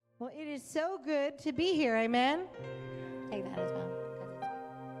Well, it is so good to be here. Amen. Take that as well.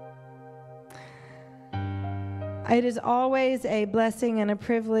 It is always a blessing and a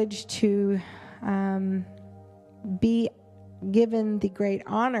privilege to be given the great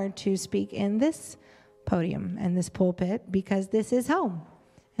honor to speak in this podium and this pulpit, because this is home.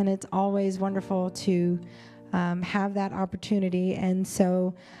 And it's always wonderful to have that opportunity. And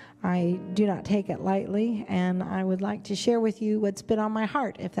so I do not take it lightly, and I would like to share with you what's been on my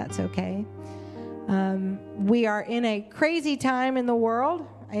heart, if that's okay. We are in a crazy time in the world.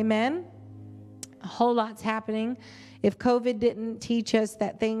 Amen. A whole lot's happening. If COVID didn't teach us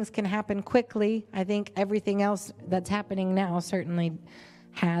that things can happen quickly, I think everything else that's happening now certainly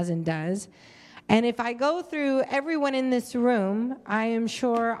has and does. And if I go through everyone in this room, I am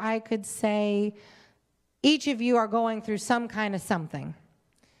sure I could say each of you are going through some kind of something.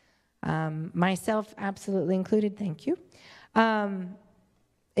 Myself absolutely included, thank you.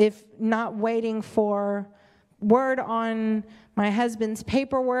 If not waiting for word on my husband's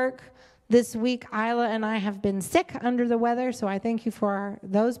paperwork, this week Isla and I have been sick under the weather, so I thank you for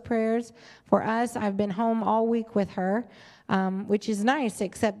those prayers. For us, I've been home all week with her, which is nice,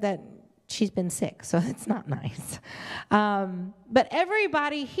 except that she's been sick, so it's not nice. But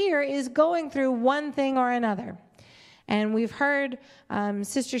everybody here is going through one thing or another. And we've heard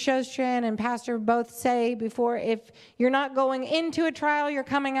Sister Sjostrand and Pastor both say before, if you're not going into a trial, you're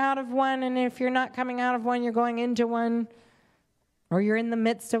coming out of one. And if you're not coming out of one, you're going into one, or you're in the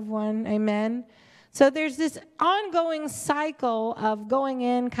midst of one. Amen. So there's this ongoing cycle of going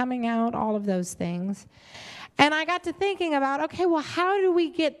in, coming out, all of those things. And I got to thinking about, okay, well, how do we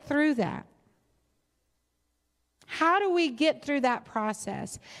get through that? How do we get through that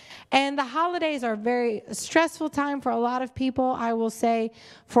process? And the holidays are a very stressful time for a lot of people. I will say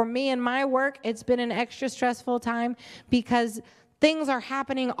for me and my work, it's been an extra stressful time because things are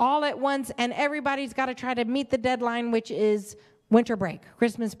happening all at once and everybody's got to try to meet the deadline, which is winter break,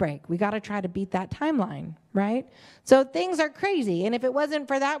 Christmas break. We got to try to beat that timeline, right? So things are crazy. And if it wasn't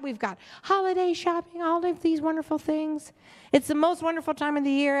for that, we've got holiday shopping, all of these wonderful things. It's the most wonderful time of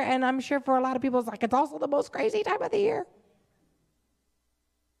the year. And I'm sure for a lot of people, it's like, it's also the most crazy time of the year.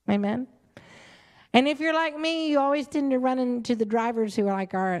 Amen. And if you're like me, you always tend to run into the drivers who are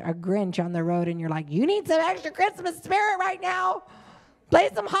like a Grinch on the road. And you're like, you need some extra Christmas spirit right now. Play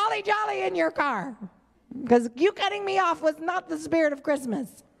some Holly Jolly in your car. Because you cutting me off was not the spirit of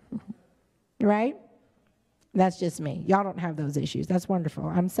Christmas. Right? That's just me. Y'all don't have those issues. That's wonderful.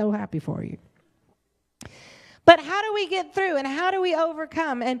 I'm so happy for you. But how do we get through and how do we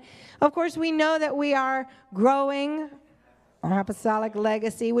overcome? And, of course, we know that we are growing our apostolic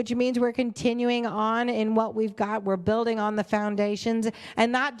legacy, which means we're continuing on in what we've got. We're building on the foundations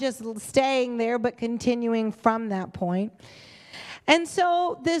and not just staying there, but continuing from that point. And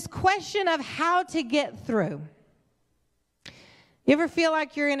so this question of how to get through. You ever feel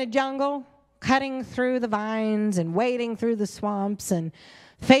like you're in a jungle, cutting through the vines and wading through the swamps and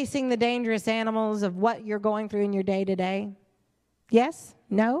facing the dangerous animals of what you're going through in your day-to-day? Yes?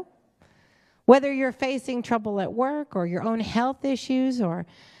 No? Whether you're facing trouble at work or your own health issues or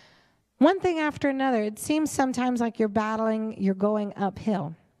one thing after another, it seems sometimes like you're going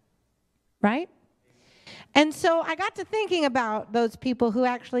uphill, right? And so I got to thinking about those people who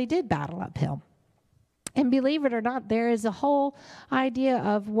actually did battle uphill. And believe it or not, there is a whole idea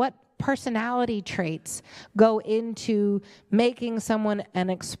of what personality traits go into making someone an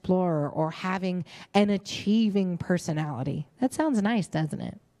explorer or having an achieving personality. That sounds nice, doesn't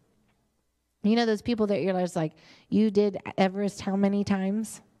it? You know those people that you're just like, you did Everest how many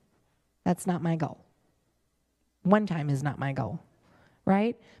times? That's not my goal. One time is not my goal.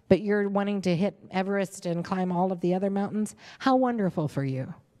 Right? But you're wanting to hit Everest and climb all of the other mountains. How wonderful for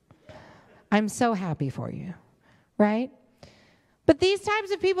you. I'm so happy for you. Right? But these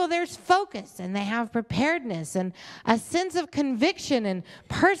types of people, there's focus and they have preparedness and a sense of conviction and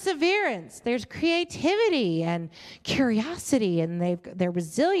perseverance. There's creativity and curiosity, and they're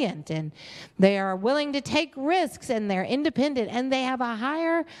resilient and they are willing to take risks and they're independent and they have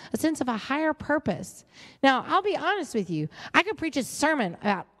a sense of a higher purpose. Now, I'll be honest with you. I could preach a sermon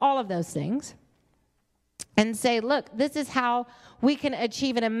about all of those things and say, look, this is how we can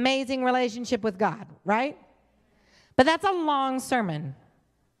achieve an amazing relationship with God, right? But that's a long sermon.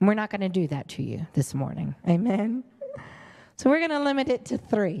 We're not going to do that to you this morning. Amen? So we're going to limit it to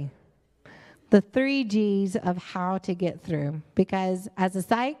 3. The 3 G's of how to get through. Because as a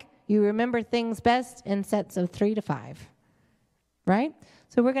psych, you remember things best in sets of 3 to 5. Right?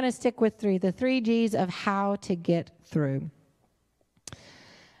 So we're going to stick with 3. The 3 G's of how to get through.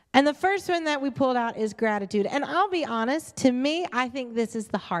 And the first one that we pulled out is gratitude. And I'll be honest, to me, I think this is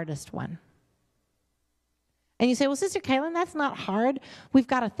the hardest one. And you say, well, Sister Kaylin, that's not hard. We've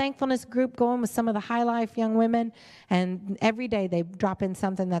got a thankfulness group going with some of the High Life young women, and every day they drop in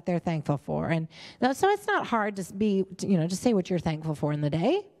something that they're thankful for. And so it's not hard to be, just say what you're thankful for in the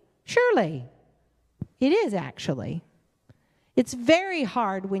day. Surely. It is actually. It's very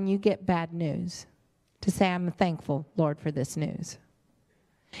hard when you get bad news to say, I'm thankful, Lord, for this news.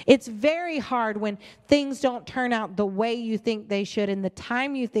 It's very hard when things don't turn out the way you think they should in the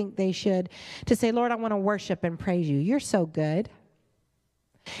time you think they should to say, Lord, I want to worship and praise you. You're so good.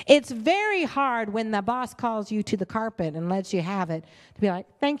 It's very hard when the boss calls you to the carpet and lets you have it to be like,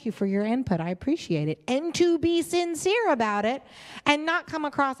 thank you for your input. I appreciate it. And to be sincere about it and not come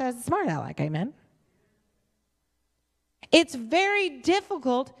across as a smart aleck. Amen. It's very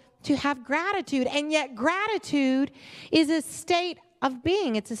difficult to have gratitude, and yet gratitude is a state of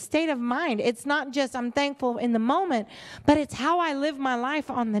being. It's a state of mind. It's not just I'm thankful in the moment, but it's how I live my life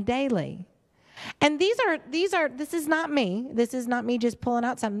on the daily. And this is not me. This is not me just pulling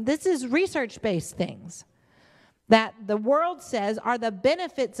out something. This is research-based things that the world says are the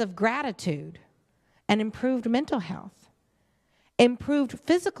benefits of gratitude: and improved mental health, improved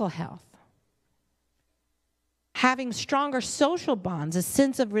physical health, having stronger social bonds, a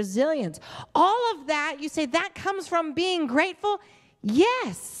sense of resilience. All of that, you say, that comes from being grateful?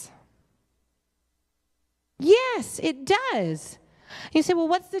 Yes. Yes, it does. You say, well,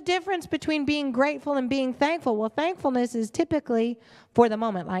 what's the difference between being grateful and being thankful? Well, thankfulness is typically for the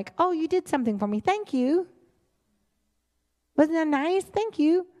moment, like, oh, you did something for me. Thank you. Wasn't that nice? Thank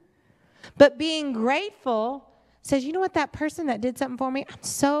you. But being grateful says, you know what, that person that did something for me, I'm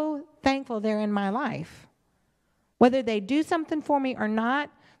so thankful they're in my life. Whether they do something for me or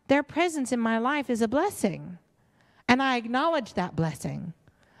not, their presence in my life is a blessing. And I acknowledge that blessing.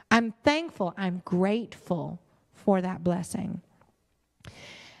 I'm thankful. I'm grateful for that blessing.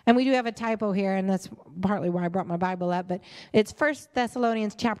 And we do have a typo here, and that's partly why I brought my Bible up, but it's 1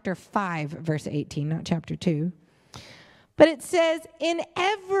 Thessalonians chapter 5, verse 18, not chapter 2. But it says, in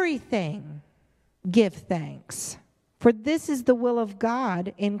everything give thanks, for this is the will of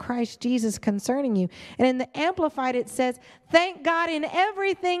God in Christ Jesus concerning you. And in the Amplified it says, thank God in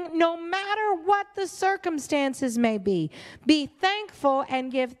everything, no matter what the circumstances may be. Be thankful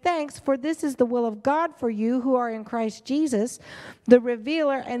and give thanks, for this is the will of God for you who are in Christ Jesus, the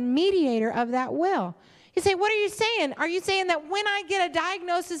revealer and mediator of that will. You say, what are you saying? Are you saying that when I get a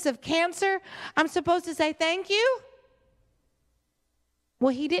diagnosis of cancer, I'm supposed to say thank you?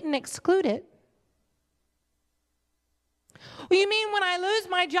 Well, he didn't exclude it. Well, you mean when I lose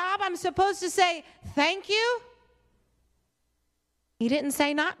my job, I'm supposed to say thank you? He didn't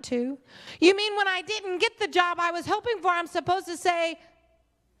say not to. You mean when I didn't get the job I was hoping for, I'm supposed to say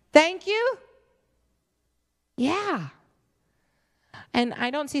thank you? Yeah. And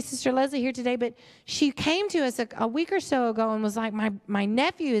I don't see Sister Leslie here today, but she came to us a week or so ago and was like, my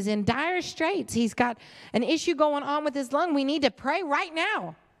nephew is in dire straits. He's got an issue going on with his lung. We need to pray right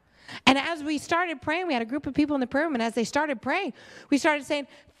now. And as we started praying, we had a group of people in the prayer room, and as they started praying, we started saying,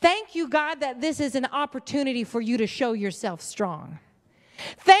 thank you, God, that this is an opportunity for you to show yourself strong.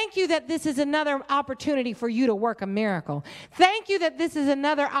 Thank you that this is another opportunity for you to work a miracle. Thank you that this is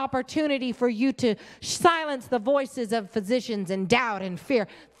another opportunity for you to silence the voices of physicians and doubt and fear.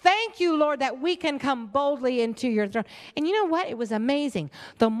 Thank you, Lord, that we can come boldly into your throne. And you know what? It was amazing.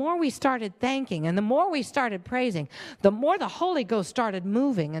 The more we started thanking and the more we started praising, the more the Holy Ghost started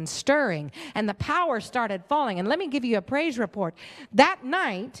moving and stirring and the power started falling. And let me give you a praise report. That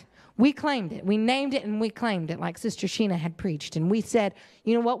night, we claimed it. We named it and we claimed it, like Sister Sheena had preached. And we said,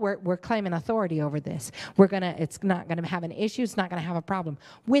 you know what? We're claiming authority over this. It's not going to have an issue. It's not going to have a problem.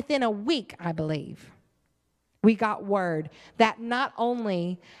 Within a week, I believe, we got word that not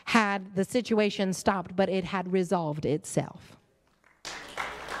only had the situation stopped, but it had resolved itself.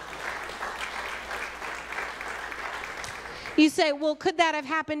 You say, well, could that have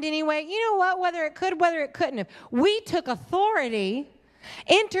happened anyway? You know what? Whether it could, whether it couldn't have. We took authority,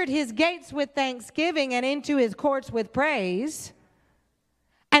 entered his gates with thanksgiving and into his courts with praise,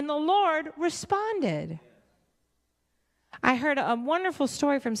 and the Lord responded. I heard a wonderful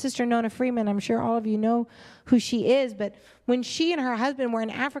story from Sister Nona Freeman. I'm sure all of you know who she is, but when she and her husband were in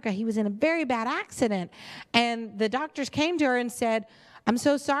Africa, he was in a very bad accident, and the doctors came to her and said, I'm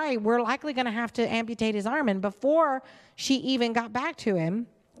so sorry, we're likely going to have to amputate his arm. And before she even got back to him,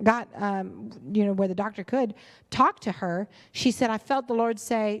 where the doctor could talk to her, she said, I felt the Lord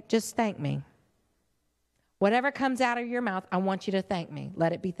say, just thank me. Whatever comes out of your mouth, I want you to thank me.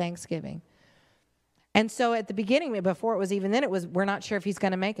 Let it be thanksgiving. And so at the beginning, before it was even then, it was, we're not sure if he's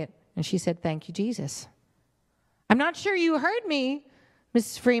going to make it. And she said, thank you, Jesus. I'm not sure you heard me,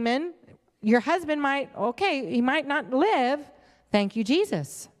 Mrs. Freeman. Your husband he might not live. Thank you,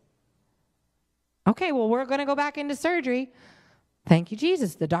 Jesus. Okay, well, we're going to go back into surgery. Thank you,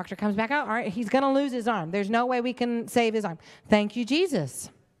 Jesus. The doctor comes back out. All right, he's going to lose his arm. There's no way we can save his arm. Thank you, Jesus.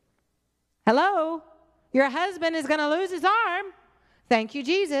 Hello? Your husband is going to lose his arm. Thank you,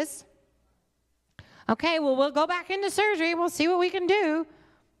 Jesus. Okay, well, we'll go back into surgery. We'll see what we can do.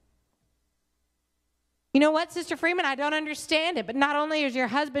 You know what, Sister Freeman? I don't understand it. But not only is your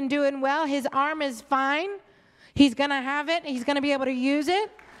husband doing well, his arm is fine. He's going to have it. He's going to be able to use it.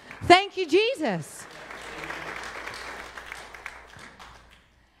 Thank you, Jesus.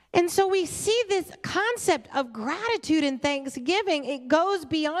 And so we see this concept of gratitude and thanksgiving. It goes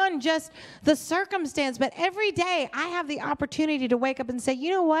beyond just the circumstance. But every day I have the opportunity to wake up and say, you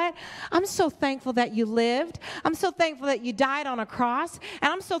know what? I'm so thankful that you lived. I'm so thankful that you died on a cross.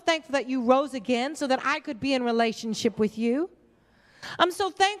 And I'm so thankful that you rose again so that I could be in relationship with you. I'm so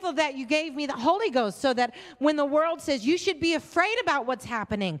thankful that you gave me the Holy Ghost so that when the world says you should be afraid about what's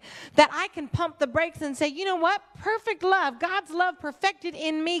happening, that I can pump the brakes and say, you know what? Perfect love, God's love perfected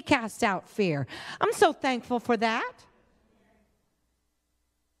in me casts out fear. I'm so thankful for that.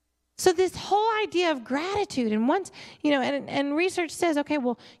 So this whole idea of gratitude, and once, and research says, okay,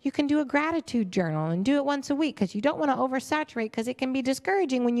 well, you can do a gratitude journal and do it once a week because you don't want to oversaturate because it can be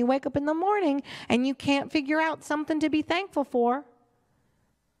discouraging when you wake up in the morning and you can't figure out something to be thankful for.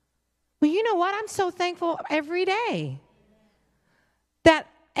 Well, you know what? I'm so thankful every day that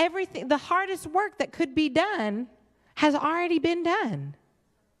everything, the hardest work that could be done has already been done.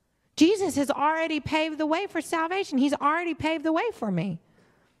 Jesus has already paved the way for salvation. He's already paved the way for me.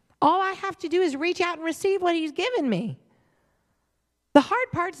 All I have to do is reach out and receive what he's given me. The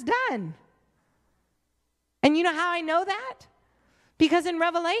hard part's done. And you know how I know that? Because in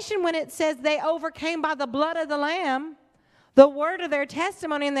Revelation, when it says they overcame by the blood of the Lamb, the word of their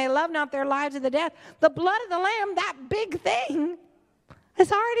testimony, and they love not their lives to the death. The blood of the Lamb, that big thing,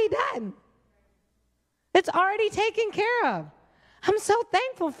 is already done. It's already taken care of. I'm so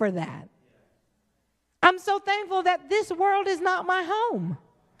thankful for that. I'm so thankful that this world is not my home.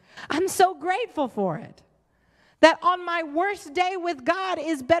 I'm so grateful for it. That on my worst day with God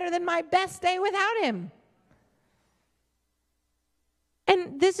is better than my best day without him.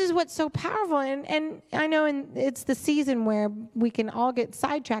 And this is what's so powerful, and I know it's the season where we can all get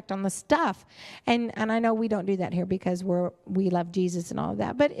sidetracked on the stuff, and I know we don't do that here because we love Jesus and all of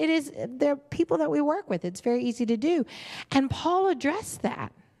that, but there are people that we work with. It's very easy to do, and Paul addressed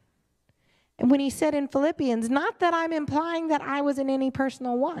that. And when he said in Philippians, not that I'm implying that I was in any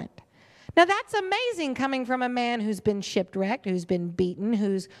personal want. Now that's amazing coming from a man who's been shipwrecked, who's been beaten,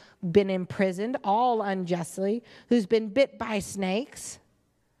 who's been imprisoned, all unjustly, who's been bit by snakes,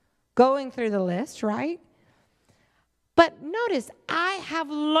 going through the list, right? But notice, I have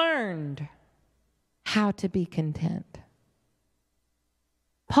learned how to be content.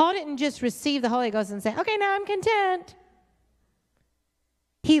 Paul didn't just receive the Holy Ghost and say, okay, now I'm content.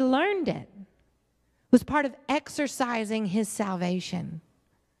 He learned it. It was part of exercising his salvation.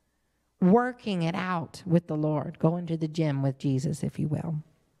 Working it out with the Lord, going to the gym with Jesus, if you will.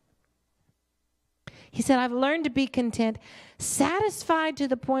 He said, I've learned to be content, satisfied to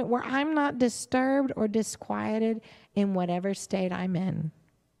the point where I'm not disturbed or disquieted in whatever state I'm in.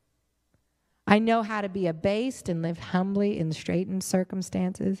 I know how to be abased and live humbly in straitened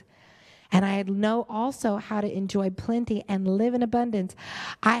circumstances. And I know also how to enjoy plenty and live in abundance.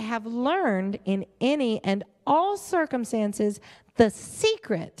 I have learned in any and all circumstances the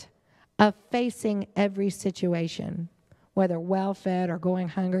secret of facing every situation, whether well-fed or going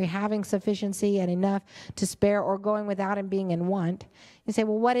hungry, having sufficiency and enough to spare, or going without and being in want. You say,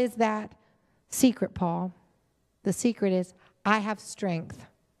 well, what is that secret, Paul? The secret is, I have strength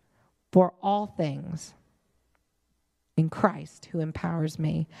for all things in Christ who empowers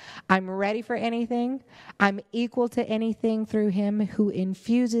me. I'm ready for anything. I'm equal to anything through him who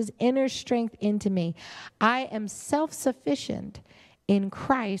infuses inner strength into me. I am self-sufficient in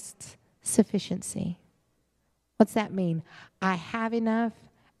Christ's sufficiency. What's that mean? I have enough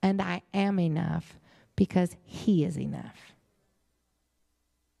and I am enough because he is enough.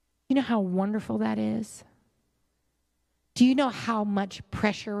 You know how wonderful that is? Do you know how much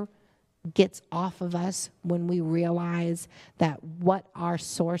pressure gets off of us when we realize that what our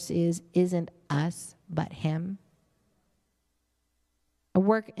source isn't us but him? I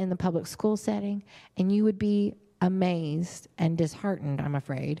work in the public school setting, and you would be amazed and disheartened, I'm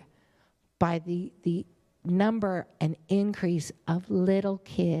afraid, by the number and increase of little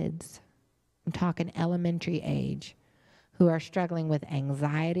kids I'm talking elementary age, who are struggling with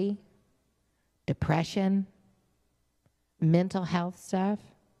anxiety, depression, mental health stuff.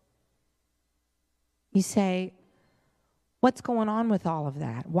 You say, what's going on with all of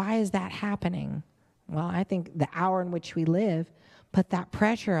that? Why is that happening? Well, I think the hour in which we live put that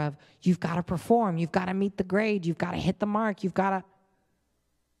pressure of, you've got to perform, you've got to meet the grade, you've got to hit the mark, you've got to...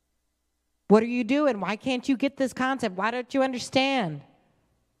 What are you doing? Why can't you get this concept? Why don't you understand?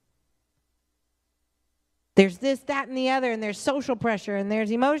 There's this, that, and the other, and there's social pressure, and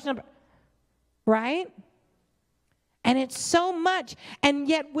there's emotional, right? And it's so much. And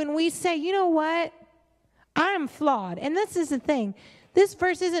yet when we say, you know what? I am flawed. And this is the thing. This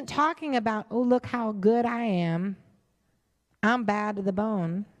verse isn't talking about, oh, look how good I am. I'm bad to the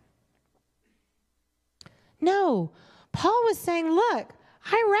bone. No. Paul was saying, look,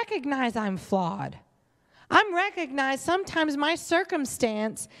 I recognize I'm flawed. I'm recognized sometimes my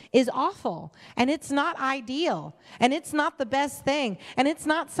circumstance is awful, and it's not ideal, and it's not the best thing, and it's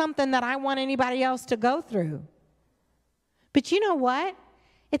not something that I want anybody else to go through. But you know what?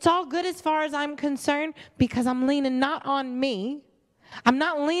 It's all good as far as I'm concerned, because I'm leaning not on me. I'm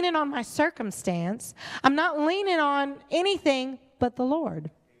not leaning on my circumstance. I'm not leaning on anything but the Lord.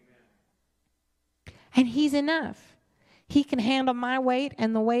 Amen. And He's enough. He can handle my weight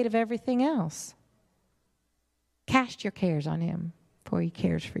and the weight of everything else. Cast your cares on Him, for He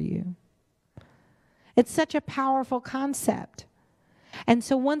cares for you. It's such a powerful concept. And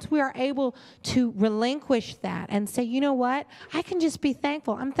so once we are able to relinquish that and say, you know what? I can just be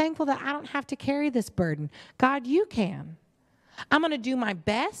thankful. I'm thankful that I don't have to carry this burden. God, you can. I'm going to do my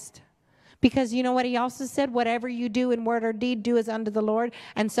best, because you know what He also said? Whatever you do in word or deed, do as unto the Lord.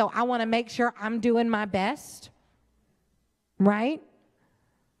 And so I want to make sure I'm doing my best. Right?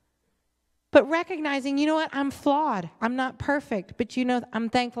 But recognizing, you know what? I'm flawed. I'm not perfect. But you know, I'm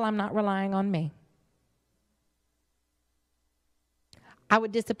thankful I'm not relying on me. I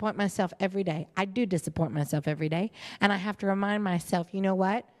would disappoint myself every day. I do disappoint myself every day. And I have to remind myself, you know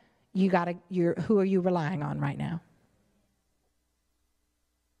what? Who are you relying on right now?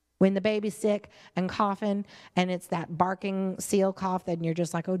 When the baby's sick and coughing, and it's that barking seal cough, then you're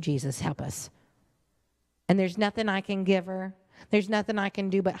just like, oh, Jesus, help us. And there's nothing I can give her. There's nothing I can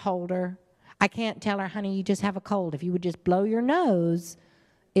do but hold her. I can't tell her, honey, you just have a cold. If you would just blow your nose,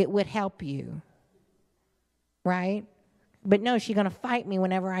 it would help you. Right? But no, she's going to fight me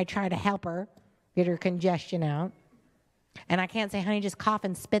whenever I try to help her get her congestion out. And I can't say, honey, just cough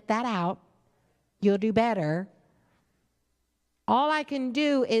and spit that out. You'll do better. All I can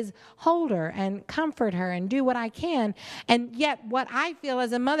do is hold her and comfort her and do what I can. And yet what I feel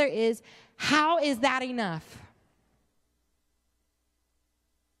as a mother is, how is that enough?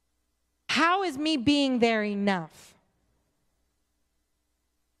 How is me being there enough?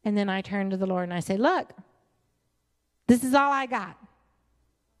 And then I turn to the Lord and I say, look, this is all I got.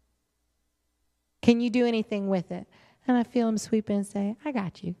 Can you do anything with it? And I feel Him sweep in and say, I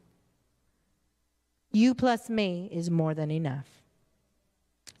got you. You plus me is more than enough.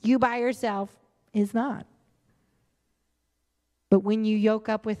 You by yourself is not. But when you yoke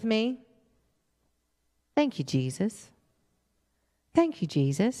up with me, thank you, Jesus. Thank you,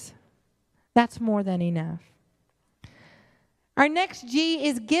 Jesus. That's more than enough. Our next G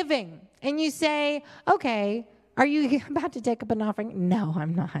is giving. And you say, okay, are you about to take up an offering? No,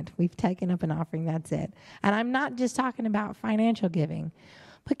 I'm not. We've taken up an offering. That's it. And I'm not just talking about financial giving,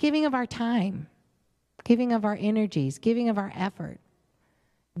 but giving of our time, giving of our energies, giving of our effort,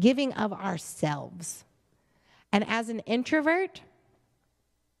 giving of ourselves. And as an introvert,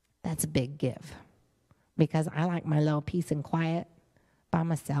 that's a big give, because I like my little peace and quiet by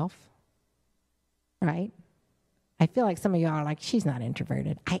myself, right? I feel like some of y'all are like, she's not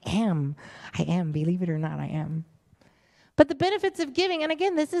introverted. I am, believe it or not, I am. But the benefits of giving, and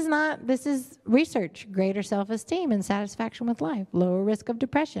again, this is research, greater self-esteem and satisfaction with life, lower risk of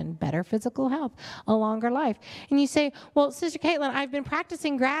depression, better physical health, a longer life. And you say, well, Sister Caitlin, I've been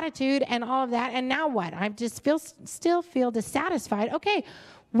practicing gratitude and all of that, and now what? I just still feel dissatisfied. Okay,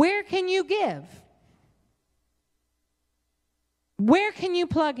 where can you give? Where can you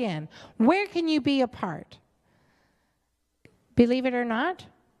plug in? Where can you be a part? Believe it or not,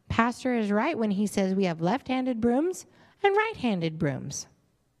 Pastor is right when he says we have left-handed brooms and right-handed brooms.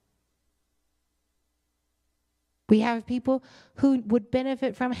 We have people who would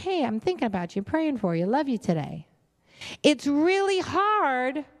benefit from, hey, I'm thinking about you, praying for you, love you today. It's really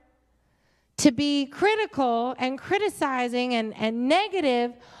hard to be critical and criticizing and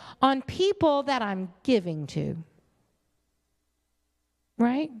negative on people that I'm giving to.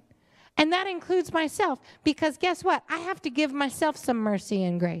 Right? And that includes myself, because guess what? I have to give myself some mercy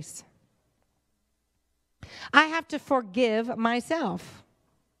and grace. I have to forgive myself.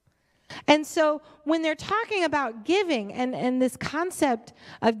 And so when they're talking about giving and this concept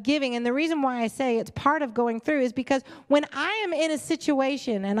of giving, and the reason why I say it's part of going through is because when I am in a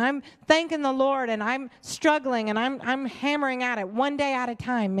situation and I'm thanking the Lord and I'm struggling and I'm hammering at it one day at a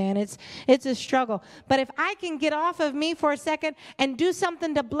time, man, it's a struggle. But if I can get off of me for a second and do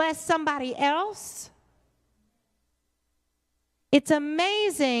something to bless somebody else, it's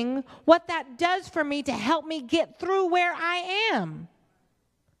amazing what that does for me to help me get through where I am.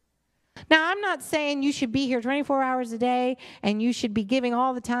 Now, I'm not saying you should be here 24 hours a day and you should be giving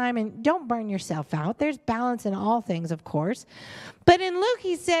all the time, and don't burn yourself out. There's balance in all things, of course. But in Luke,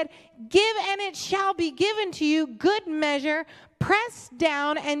 he said, give and it shall be given to you, good measure, pressed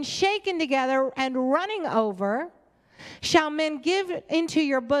down and shaken together and running over, shall men give into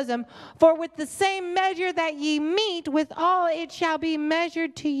your bosom. For with the same measure that ye meet withal, it shall be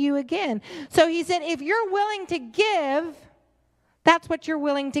measured to you again. So he said, if you're willing to give, that's what you're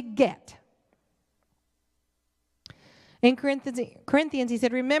willing to get. In Corinthians, he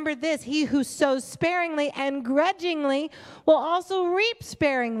said, remember this, he who sows sparingly and grudgingly will also reap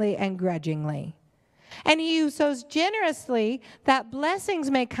sparingly and grudgingly. And he who sows generously, that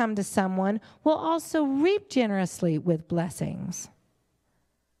blessings may come to someone, will also reap generously with blessings.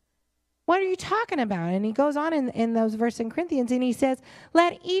 What are you talking about? And he goes on in those verses in Corinthians, and he says,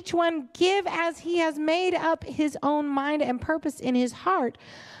 let each one give as he has made up his own mind and purpose in his heart,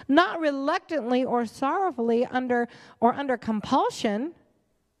 not reluctantly or sorrowfully under compulsion.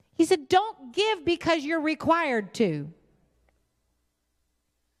 He said, don't give because you're required to.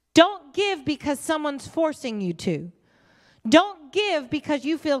 Don't give because someone's forcing you to. Don't give because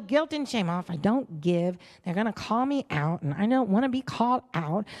you feel guilt and shame. Oh, if I don't give, they're going to call me out, and I don't want to be called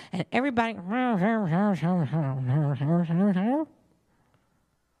out, and everybody. Well,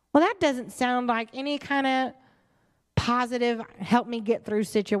 that doesn't sound like any kind of positive, help me get through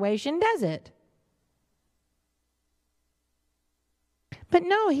situation, does it? But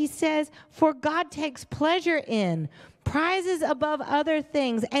no, he says, for God takes pleasure in, prizes above other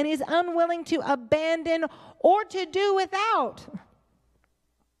things, and is unwilling to abandon or to do without.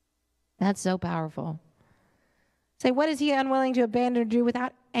 That's so powerful. Say, what is he unwilling to abandon or do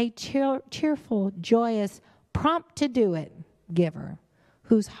without? A cheerful, joyous, prompt to do it giver,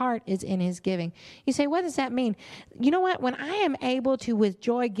 whose heart is in his giving. You say, what does that mean? You know what? When I am able to with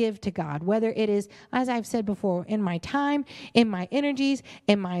joy give to God, whether it is, as I've said before, in my time, in my energies,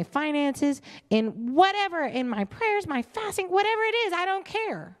 in my finances, in whatever, in my prayers, my fasting, whatever it is, I don't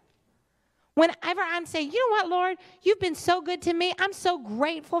care. Whenever I'm saying, you know what, Lord, you've been so good to me. I'm so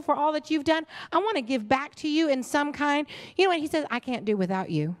grateful for all that you've done. I want to give back to you in some kind. You know what? He says, I can't do without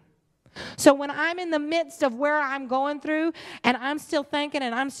you. So when I'm in the midst of where I'm going through and I'm still thinking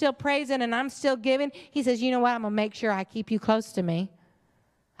and I'm still praising and I'm still giving, he says, you know what? I'm going to make sure I keep you close to me.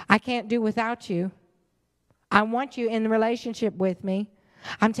 I can't do without you. I want you in relationship with me.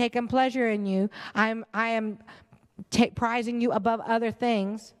 I'm taking pleasure in you. I am prizing you above other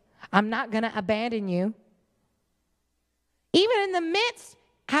things. I'm not going to abandon you. Even in the midst,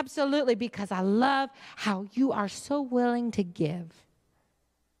 absolutely, because I love how you are so willing to give.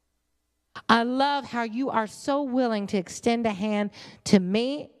 I love how you are so willing to extend a hand to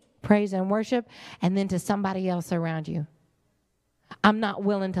me, praise and worship, and then to somebody else around you. I'm not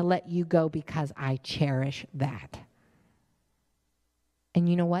willing to let you go because I cherish that. And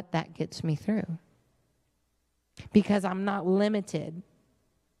you know what? That gets me through. Because I'm not limited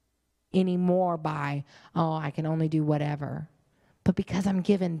anymore by, oh, I can only do whatever. But because I'm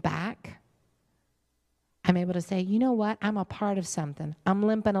giving back, I'm able to say, you know what? I'm a part of something. I'm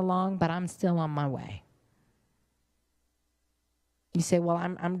limping along, but I'm still on my way. You say, well,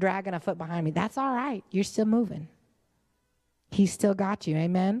 I'm dragging a foot behind me. That's all right. You're still moving. He's still got you.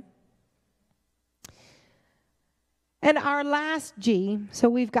 Amen? And our last G, so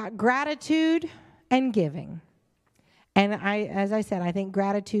we've got gratitude and giving. And as I said, I think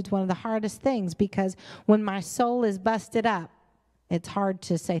gratitude's one of the hardest things because when my soul is busted up, it's hard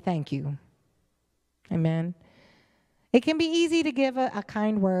to say thank you. Amen. It can be easy to give a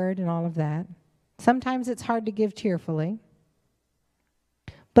kind word and all of that. Sometimes it's hard to give cheerfully.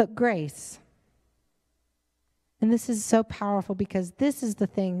 But grace, and this is so powerful because this is the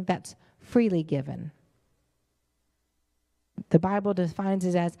thing that's freely given. The Bible defines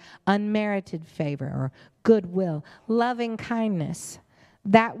it as unmerited favor or goodwill, loving kindness,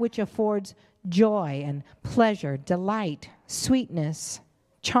 that which affords joy and pleasure, delight, sweetness,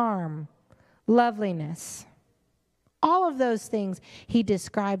 charm, loveliness. All of those things he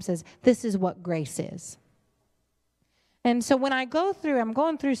describes as this is what grace is. And so when I'm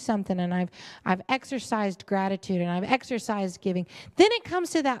going through something, and I've exercised gratitude and I've exercised giving, then it comes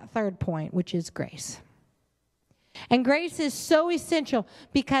to that third point, which is grace. And grace is so essential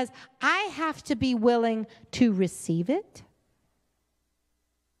because I have to be willing to receive it.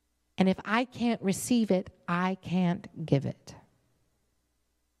 And if I can't receive it, I can't give it.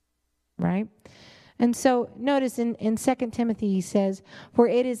 Right? And so notice in 2 Timothy he says, "For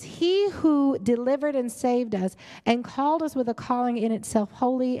it is he who delivered and saved us and called us with a calling in itself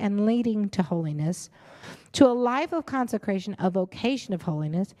holy and leading to holiness, to a life of consecration, a vocation of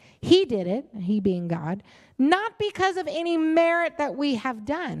holiness." He did it, he being God, not because of any merit that we have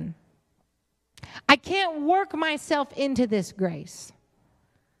done. I can't work myself into this grace.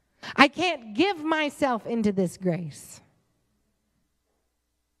 I can't give myself into this grace.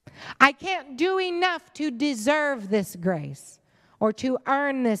 I can't do enough to deserve this grace or to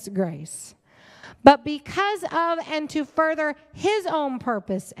earn this grace. But because of and to further his own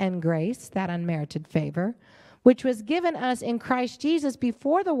purpose and grace, that unmerited favor, which was given us in Christ Jesus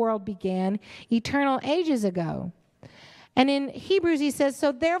before the world began, eternal ages ago. And in Hebrews he says,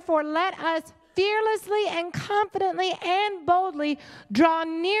 "So therefore let us fearlessly and confidently and boldly draw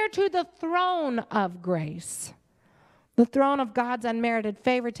near to the throne of grace." The throne of God's unmerited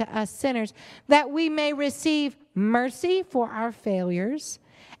favor to us sinners, that we may receive mercy for our failures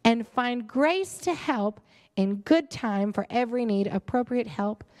and find grace to help in good time for every need, appropriate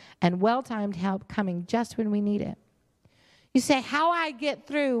help and well-timed help coming just when we need it. You say, how I get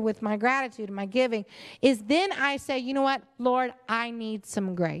through with my gratitude and my giving is then I say, you know what, Lord, I need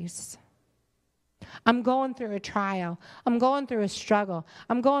some grace. I'm going through a trial. I'm going through a struggle.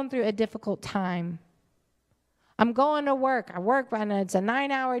 I'm going through a difficult time. I'm going to work. I work and it's a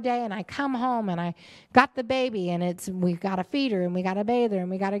 9-hour day and I come home and I got the baby and we've got to feed her and we got to bathe her and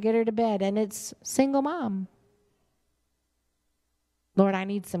we got to get her to bed and it's single mom. Lord, I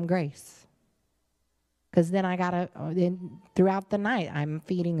need some grace. Because then throughout the night I'm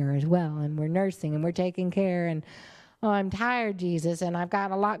feeding her as well and we're nursing and we're taking care and I'm tired, Jesus, and I've got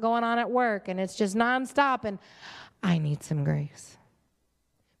a lot going on at work and it's just nonstop and I need some grace.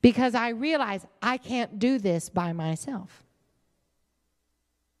 Because I realize I can't do this by myself.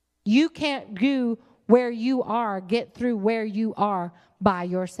 You can't do where you are, get through where you are by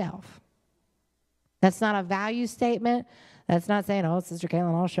yourself. That's not a value statement. That's not saying, oh, Sister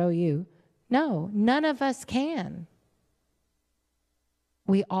Kaylin, I'll show you. No, none of us can.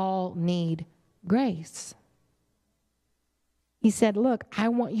 We all need grace. He said, look, I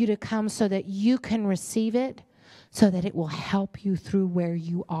want you to come so that you can receive it, so that it will help you through where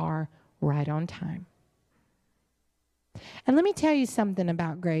you are right on time. And let me tell you something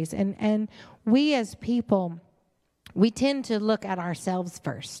about grace. And we as people, we tend to look at ourselves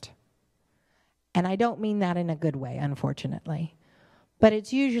first. And I don't mean that in a good way, unfortunately. But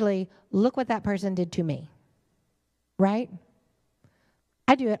it's usually, look what that person did to me. Right?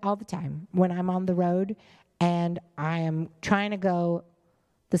 I do it all the time when I'm on the road and I am trying to go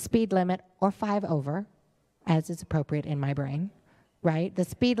the speed limit or 5 over, as is appropriate in my brain, right? The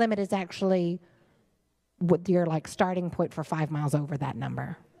speed limit is actually what your starting point for 5 miles over that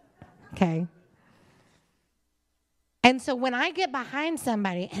number, okay? And so when I get behind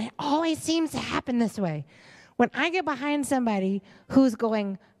somebody, and it always seems to happen this way, when I get behind somebody who's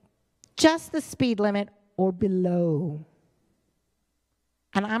going just the speed limit or below,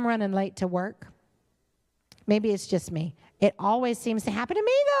 and I'm running late to work, maybe it's just me. It always seems to happen to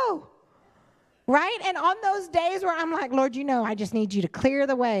me though. Right? And on those days where I'm like, Lord, I just need you to clear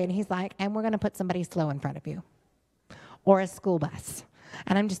the way. And he's like, and we're going to put somebody slow in front of you. Or a school bus.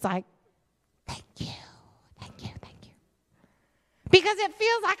 And I'm just like, thank you, thank you, thank you. Because it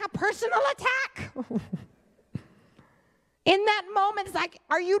feels like a personal attack. In that moment, it's like,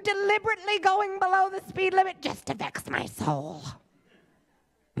 are you deliberately going below the speed limit just to vex my soul?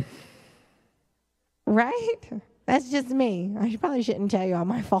 Right? That's just me. I probably shouldn't tell you all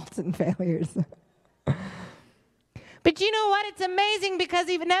my faults and failures. But you know what? It's amazing because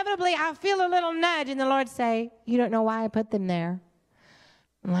inevitably I feel a little nudge and the Lord say, you don't know why I put them there.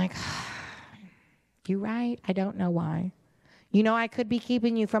 I'm like, you're right. I don't know why. I could be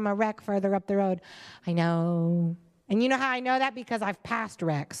keeping you from a wreck further up the road. I know. And you know how I know that? Because I've passed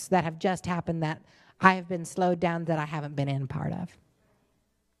wrecks that have just happened that I have been slowed down that I haven't been in part of.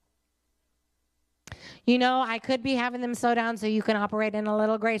 I could be having them slow down so you can operate in a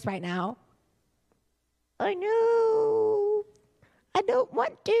little grace right now. I know. I don't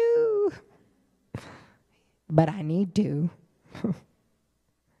want to. But I need to.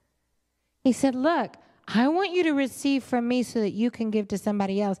 He said, look, I want you to receive from me so that you can give to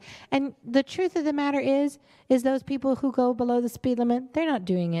somebody else. And the truth of the matter is those people who go below the speed limit, they're not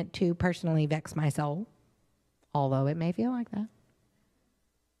doing it to personally vex my soul, although it may feel like that.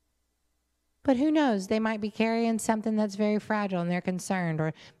 But who knows? They might be carrying something that's very fragile and they're concerned,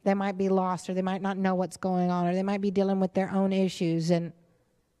 or they might be lost, or they might not know what's going on, or they might be dealing with their own issues.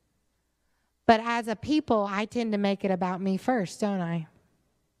 But as a people, I tend to make it about me first, don't I?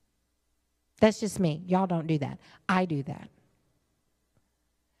 That's just me. Y'all don't do that. I do that.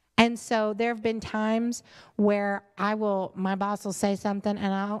 And so there have been times where my boss will say something,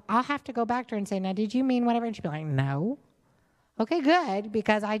 and I'll have to go back to her and say, now, did you mean whatever? And she'll be like, no. Okay, good,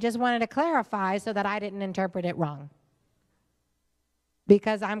 because I just wanted to clarify so that I didn't interpret it wrong.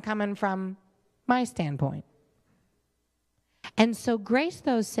 Because I'm coming from my standpoint. And so Grace,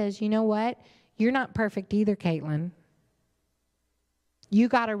 though, says, you know what? You're not perfect either, Caitlin. You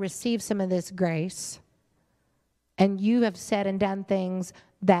got to receive some of this grace. And you have said and done things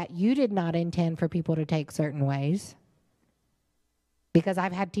that you did not intend for people to take certain ways. Because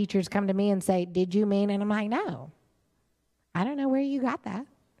I've had teachers come to me and say, did you mean? And I'm like, no. I don't know where you got that.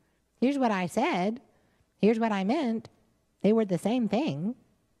 Here's what I said. Here's what I meant. They were the same thing.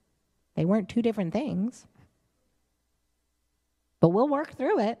 They weren't two different things. But we'll work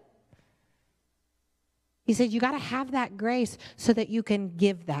through it. He said, you got to have that grace so that you can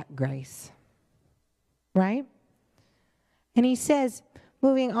give that grace. Right? And he says,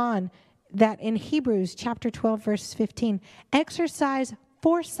 moving on, that in Hebrews chapter 12, verse 15, exercise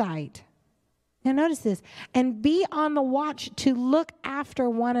foresight. Now notice this. And be on the watch to look after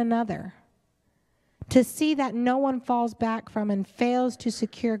one another, to see that no one falls back from and fails to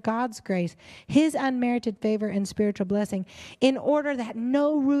secure God's grace, his unmerited favor and spiritual blessing, in order that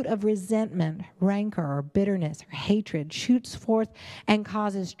no root of resentment, rancor, or bitterness, or hatred shoots forth and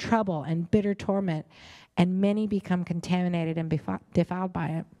causes trouble and bitter torment, and many become contaminated and defiled by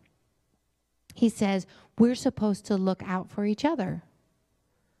it. He says we're supposed to look out for each other.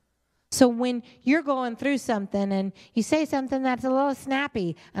 So when you're going through something and you say something that's a little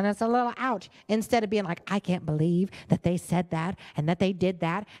snappy and it's a little ouch, instead of being like, I can't believe that they said that and that they did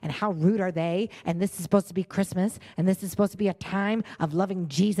that and how rude are they, and this is supposed to be Christmas and this is supposed to be a time of loving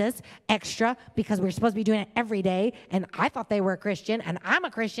Jesus extra because we're supposed to be doing it every day, and I thought they were a Christian and I'm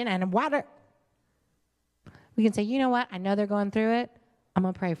a Christian, and what? We can say, you know what? I know they're going through it. I'm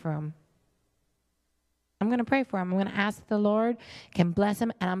going to pray for them. I'm going to pray for them. I'm going to ask the Lord can bless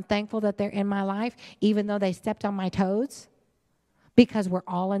them, and I'm thankful that they're in my life, even though they stepped on my toes, because we're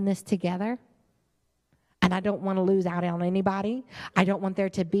all in this together, and I don't want to lose out on anybody. I don't want there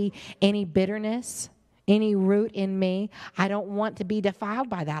to be any bitterness, any root in me. I don't want to be defiled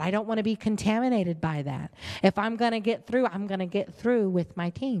by that. I don't want to be contaminated by that. If I'm going to get through, I'm going to get through with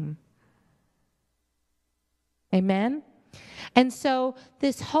my team. Amen? And so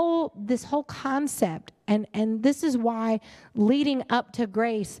this whole concept, and this is why leading up to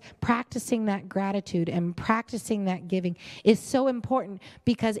grace, practicing that gratitude and practicing that giving is so important,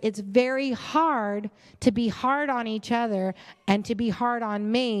 because it's very hard to be hard on each other and to be hard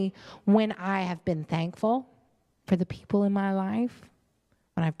on me when I have been thankful for the people in my life,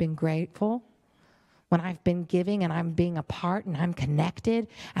 when I've been grateful, when I've been giving and I'm being a part and I'm connected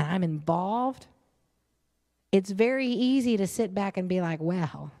and I'm involved. It's very easy to sit back and be like,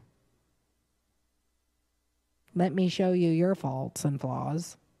 well, let me show you your faults and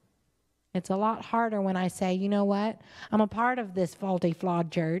flaws. It's a lot harder when I say, you know what? I'm a part of this faulty,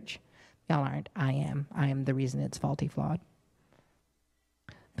 flawed church. Y'all aren't. I am. I am the reason it's faulty, flawed.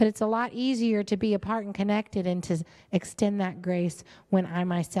 But it's a lot easier to be a part and connected and to extend that grace when I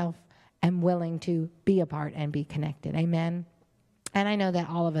myself am willing to be a part and be connected. Amen? And I know that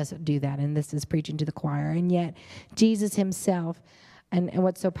all of us do that, and this is preaching to the choir. And yet, Jesus himself, and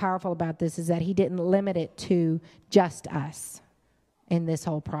what's so powerful about this is that he didn't limit it to just us in this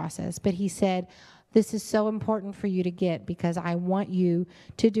whole process. But he said, this is so important for you to get, because I want you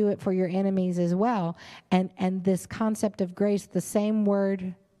to do it for your enemies as well. And this concept of grace, the same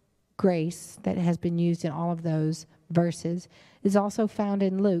word grace that has been used in all of those verses, is also found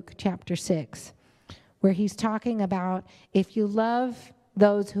in Luke chapter 6. Where he's talking about, if you love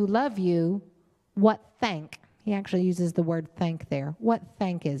those who love you, what thank? He actually uses the word thank there. What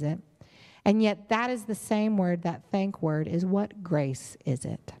thank is it? And yet that is the same word, that thank word, is what grace is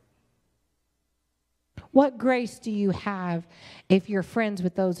it? What grace do you have if you're friends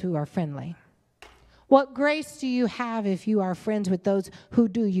with those who are friendly? What grace do you have if you are friends with those who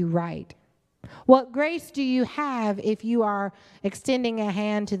do you right? What grace do you have if you are extending a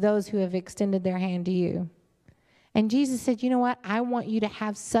hand to those who have extended their hand to you? And Jesus said, you know what? I want you to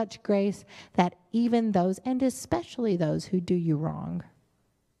have such grace that even those, and especially those who do you wrong,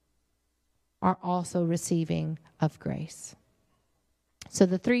 are also receiving of grace. So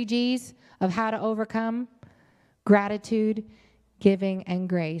the 3 G's of how to overcome: gratitude, giving, and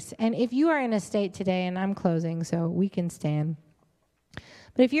grace. And if you are in a state today, and I'm closing so we can stand,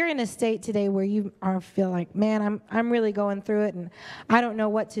 but if you're in a state today where you feel like, man, I'm really going through it, and I don't know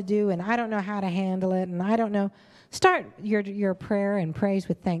what to do, and I don't know how to handle it, and I don't know, start your prayer and praise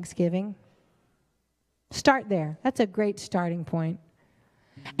with thanksgiving. Start there. That's a great starting point.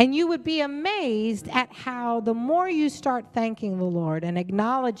 And you would be amazed at how the more you start thanking the Lord and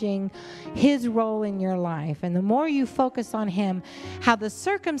acknowledging His role in your life, and the more you focus on Him, how the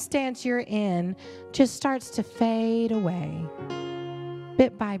circumstance you're in just starts to fade away,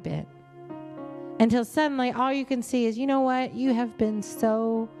 bit by bit, until suddenly all you can see is, you know what? You have been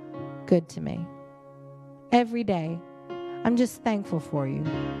so good to me. Every day, I'm just thankful for you.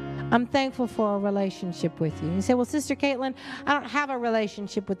 I'm thankful for a relationship with you. You say, well, Sister Caitlin, I don't have a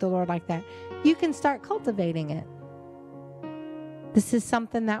relationship with the Lord like that. You can start cultivating it. This is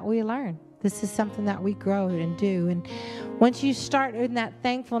something that we learn. This is something that we grow and do. And once you start in that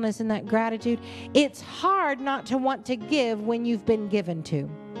thankfulness and that gratitude, it's hard not to want to give when you've been given to.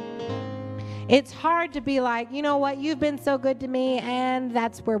 It's hard to be like, you know what, you've been so good to me, and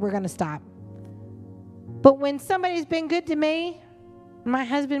that's where we're going to stop. But when somebody's been good to me, my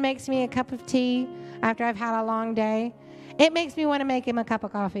husband makes me a cup of tea after I've had a long day, it makes me want to make him a cup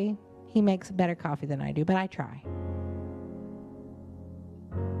of coffee. He makes better coffee than I do, but I try.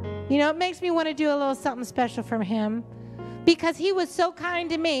 You know, it makes me want to do a little something special for him because he was so kind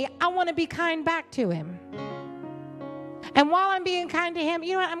to me. I want to be kind back to him. And while I'm being kind to him,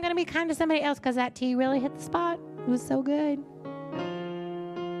 you know what? I'm going to be kind to somebody else because that tea really hit the spot. It was so good.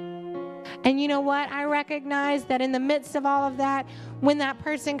 And you know what? I recognize that in the midst of all of that, when that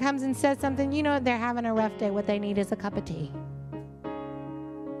person comes and says something, you know, they're having a rough day. What they need is a cup of tea.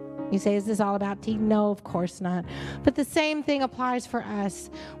 You say, is this all about tea? No, of course not. But the same thing applies for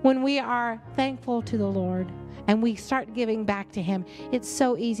us. When we are thankful to the Lord and we start giving back to Him, it's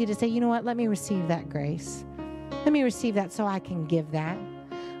so easy to say, you know what? Let me receive that grace. Let me receive that so I can give that.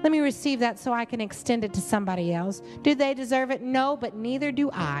 Let me receive that so I can extend it to somebody else. Do they deserve it? No, but neither do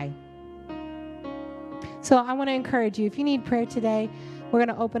I. So I want to encourage you, if you need prayer today, we're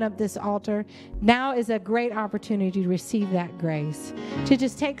going to open up this altar. Now is a great opportunity to receive that grace, to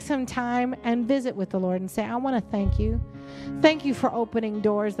just take some time and visit with the Lord and say, I want to thank you. Thank you for opening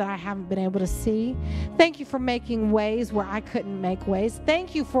doors that I haven't been able to see. Thank you for making ways where I couldn't make ways.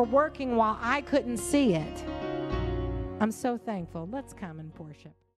 Thank you for working while I couldn't see it. I'm so thankful. Let's come and worship.